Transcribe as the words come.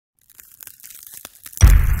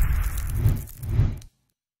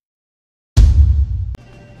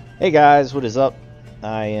Hey guys, what is up?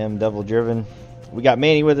 I am Devil Driven. We got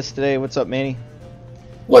Manny with us today. What's up, Manny?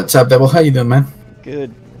 What's up, Devil? How you doing, man?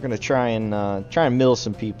 Good. We're gonna try and mill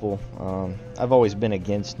some people. I've always been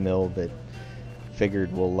against mill, but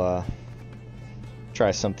figured we'll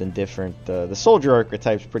try something different. The soldier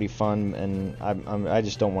archetype's pretty fun, and I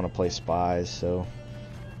just don't want to play spies, so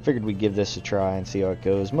figured we'd give this a try and see how it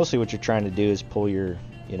goes. Mostly, what you're trying to do is pull your,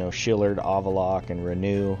 Shillard, Avaloc, and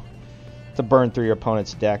Renew to burn through your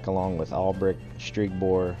opponent's deck, along with Albric,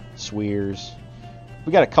 Strigbor, Sweers.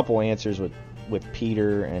 We got a couple answers with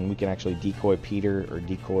Peter, and we can actually decoy Peter or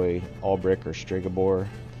decoy Albric or Strigbor.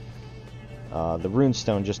 The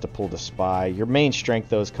Runestone just to pull the spy. Your main strength,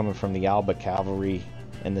 though, is coming from the Alba Cavalry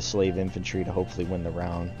and the Slave Infantry to hopefully win the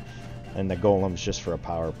round. And the Golems just for a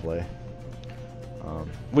power play. What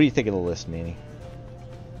do you think of the list, Manny?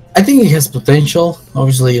 I think it has potential.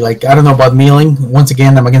 Obviously, I don't know about milling. Once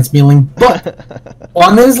again, I'm against milling. But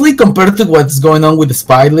honestly, compared to what's going on with the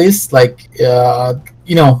spy list, I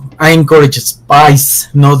encourage spies,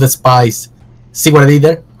 not the spies. See what I did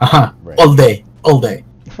there? Right. All day.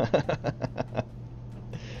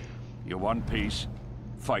 You're one piece.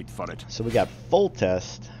 Fight for it. So we got full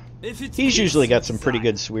test. He's usually got some pretty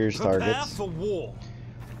good Sweers targets.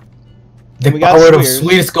 The power of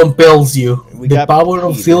Sweers compels you. The power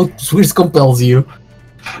of Sweers compels you.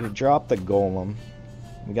 We dropped the Golem.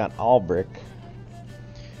 We got Albric.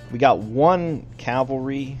 We got one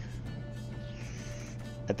Cavalry.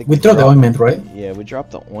 I think we dropped the Ointment, right? Yeah, we dropped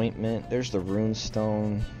the Ointment. There's the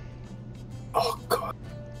Runestone. Oh, God.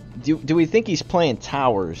 Do we think he's playing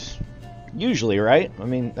towers? Usually, right? I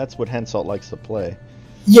mean, that's what Henselt likes to play.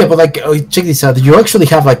 Yeah, but check this out. You actually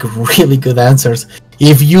have really good answers.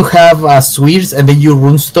 If you have Sweers and then you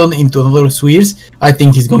Runestone into another Sweers, I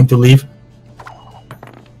think he's going to leave.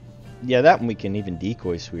 Yeah, that one we can even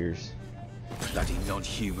decoy Sweers. Bloody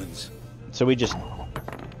non-humans. So we just...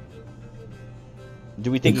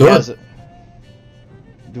 Do we think he has...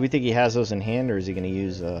 Do we think he has those in hand, or is he going to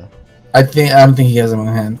use... I don't think he has them in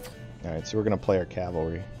hand. Alright, so we're going to play our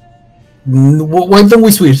Cavalry. Why don't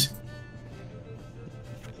we Sweers?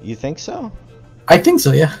 You think so? I think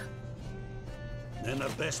so, yeah. Then are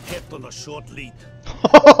best kept on a short lead.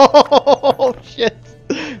 Oh, shit.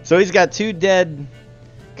 So he's got 2 dead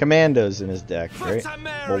commandos in his deck, right?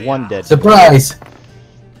 Well, 1 dead. Surprise!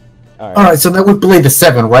 Alright, so then we play the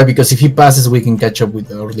 7, right? Because if he passes, we can catch up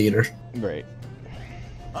with our leader. Right.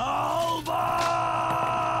 Alba!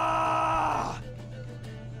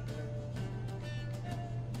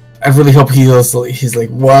 I really hope he does. He's like,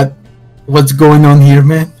 what? What's going on here,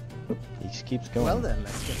 man? He just keeps going. Well then,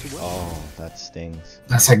 let's get to work. Oh, that stings.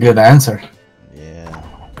 That's a good answer. Yeah.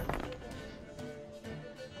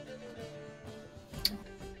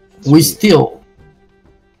 We still...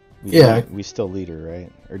 We still leader,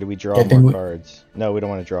 right? Or do we draw more cards? No, we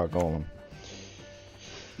don't want to draw a Golem.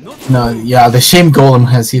 No, yeah, the Shame Golem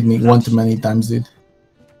has hit me one too many times, dude.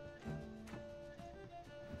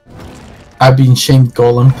 I've been shamed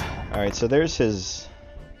Golem. Alright, so there's his...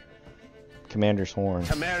 Commander's Horn.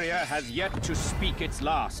 Temeria has yet to speak its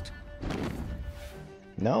last.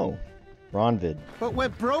 No. Ronvid. But we're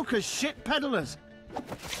broke as shit peddlers.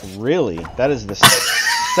 Really? That is the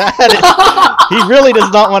saddest. He really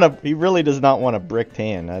does not want a bricked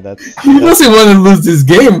hand. He doesn't want to lose this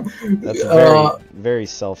game. That's very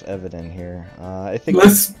self-evident here. I think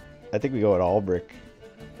we go with Albric.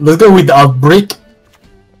 Let's go with Albric.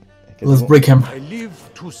 Let's break him. I live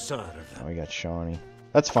to serve. Oh, we got Shawnee.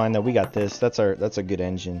 That's fine though. We got this. That's a good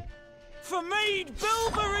engine. For Maid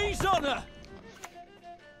Bilberry's honor.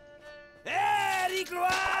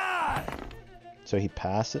 So he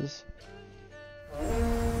passes.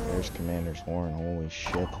 There's Commander's Horn. Holy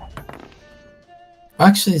shit.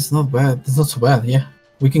 Actually, it's not bad. It's not so bad. Yeah,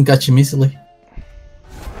 we can catch him easily.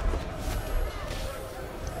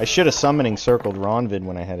 I should have Summoning Circled Ronvid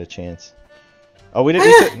when I had a chance. Oh, we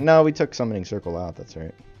didn't. No, we took Summoning Circle out. That's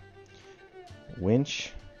right.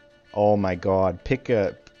 Winch. Oh my god. Pick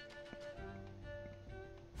a...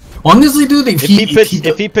 Honestly, dude, if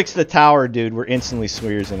he picks the tower, dude, we're instantly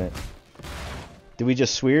Sweers in it. Do we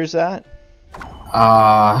just Sweers that?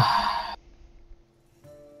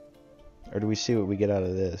 Or do we see what we get out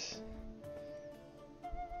of this?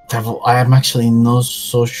 Devil, I am actually not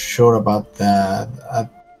so sure about that.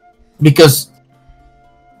 Because...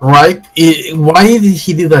 Right? Why did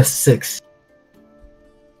he do that 6?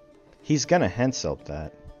 He's gonna Henselt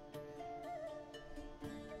that.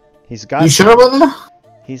 He's got. You sure about that?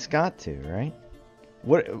 He's got to, right?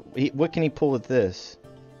 What can he pull with this?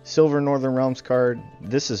 Silver Northern Realms card.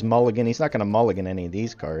 This is mulligan. He's not gonna mulligan any of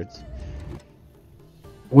these cards.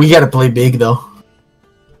 We gotta play big though.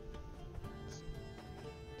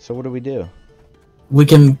 So what do we do? We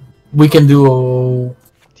can do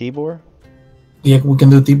Tibor? yeah, we can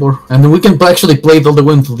do Tibor, and then we can actually play it all the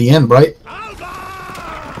way until the end, right?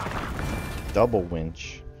 Double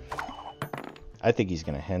winch. I think he's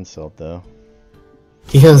gonna Hensel though.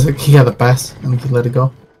 He had a pass and he let it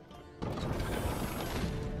go.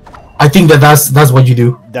 I think that's what you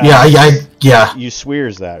do. Yeah. You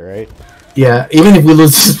swears that, right? Yeah, even if we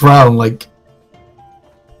lose this round, like.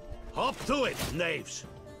 Hop to it, knaves.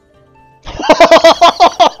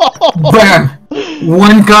 Bam!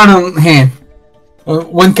 One card on hand.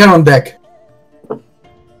 One card on deck.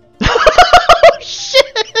 Oh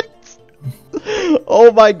shit!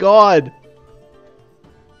 Oh my god!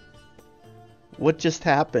 What just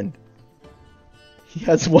happened? He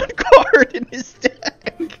has one card in his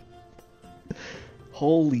deck.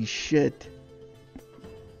 Holy shit.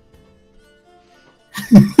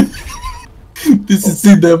 This is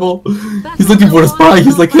Sea Devil. He's looking for a spy.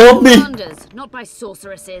 He's like, help me! Not by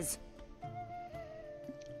sorceresses.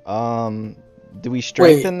 Do we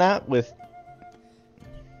strengthen that with...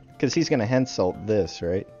 Because he's gonna Hensel this,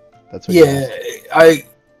 right? That's what. Yeah,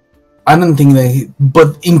 I don't think that.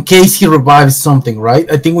 But in case he revives something, right?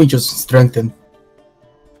 I think we just strengthen.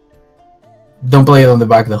 Don't play it on the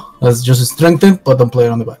back though. Let's just strengthen, but don't play it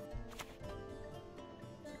on the back.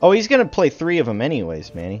 Oh, he's gonna play 3 of them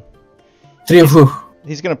anyways, Manny. 3 of who?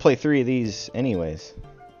 He's gonna play 3 of these anyways.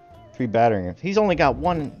 3 battering. He's only got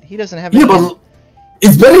 1. He doesn't have. Yeah, any. but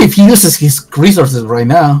it's better if he uses his resources right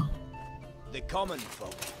now. The common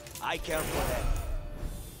folk. I care for them.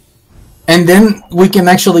 And then we can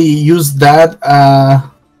actually use that.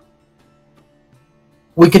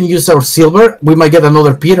 We can use our silver. We might get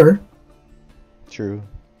another Peter. True.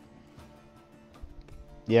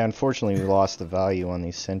 Yeah, unfortunately we lost the value on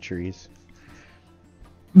these centuries.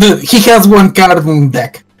 Dude, he has one card on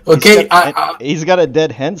deck. Okay, he's got a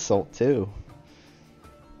dead Hensel too.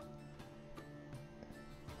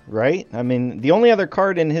 Right? I mean, the only other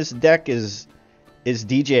card in his deck is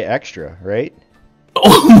DJ Extra, right?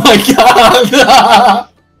 Oh my god!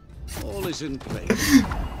 All is in place.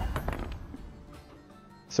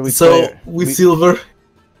 So we silver.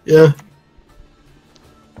 Yeah.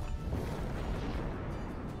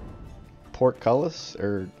 Portcullis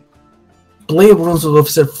or play a bronze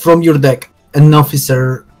officer from your deck. An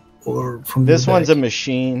officer or from this your one's deck. a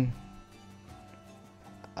machine.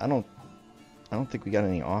 I don't think we got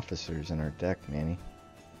any officers in our deck, Manny.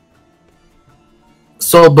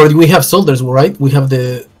 So, but we have soldiers, right? We have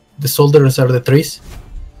the soldiers are the 3s.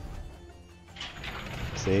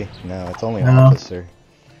 See? No, it's only No. officer.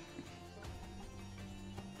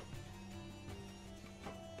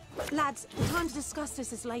 Lads, time to discuss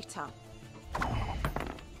this is later.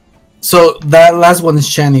 So that last one is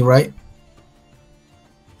Shani, right?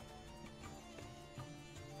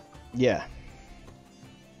 Yeah.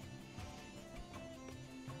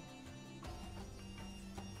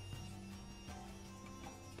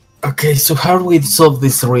 Okay, so how do we solve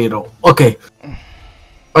this riddle? Okay,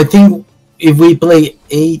 I think if we play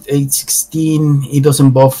 8, 8, 16, it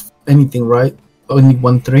doesn't buff anything, right? Only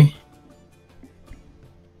 1, 3.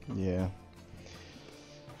 Yeah.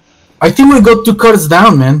 I think we got 2 cards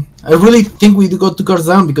down, man. I really think we got 2 cards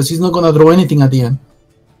down because he's not gonna draw anything at the end.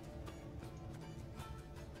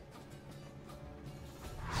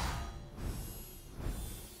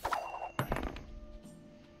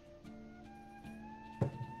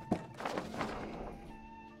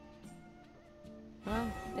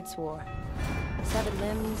 Well, it's war. 7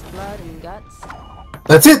 limbs, blood, and guts.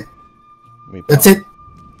 That's it. That's it.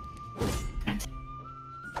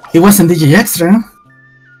 He wasn't DJ Extra. Huh?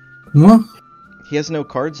 No. He has no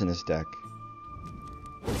cards in his deck.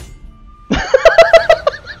 He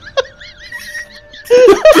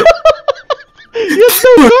has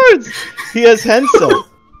no cards. He has Hensel.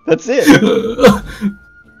 That's it.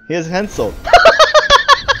 He has Hensel.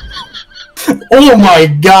 Oh my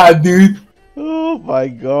god, dude. Oh my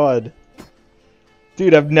god.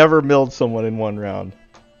 Dude, I've never milled someone in 1 round.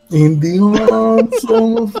 In the arms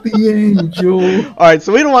of the angel. Alright,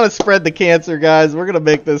 so we don't want to spread the cancer, guys. We're going to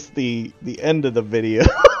make this the end of the video.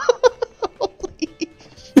 Holy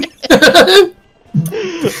shit.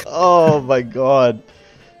 Oh my god.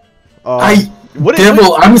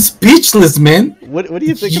 I'm speechless, man. What do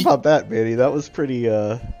you think about that, Manny? That was pretty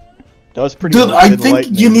Dude, I think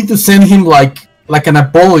you need to send him like an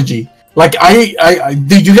apology. Like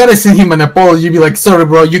dude, you gotta send him an apology. Be like, sorry,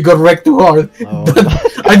 bro, you got wrecked too hard. Oh. But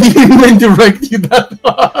I didn't mean to wreck you that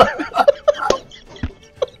hard.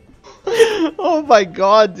 Oh my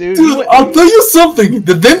god, dude. Dude, I'll tell you something.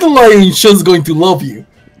 The Dandelion show's going to love you.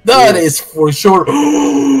 That is for sure.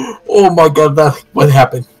 Oh my god, what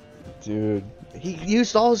happened? Dude, he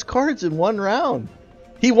used all his cards in one round.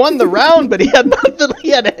 He won the round, but he had nothing. He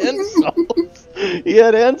had insult. He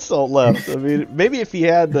had insult left. I mean, maybe if he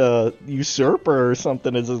had the usurper or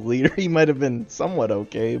something as his leader, he might have been somewhat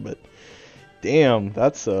okay. But damn,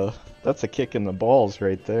 that's a kick in the balls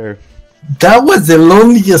right there. That was the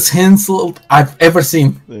loneliest insult I've ever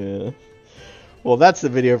seen. Yeah. Well, that's the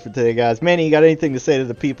video for today, guys. Manny, you got anything to say to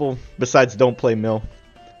the people besides don't play Mill?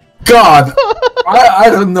 God, I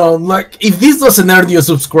don't know. Like, if this doesn't earn you a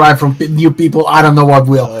subscribe from new people, I don't know what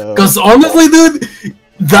will. Because honestly, dude,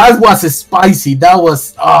 that was spicy. That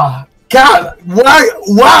was, God, why?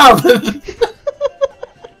 Wow.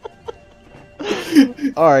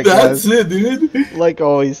 Alright, guys. That's it, dude. Like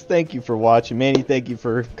always, thank you for watching. Manny, thank you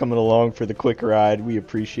for coming along for the quick ride. We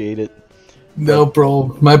appreciate it. No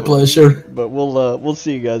problem. My pleasure. But we'll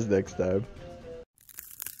see you guys next time.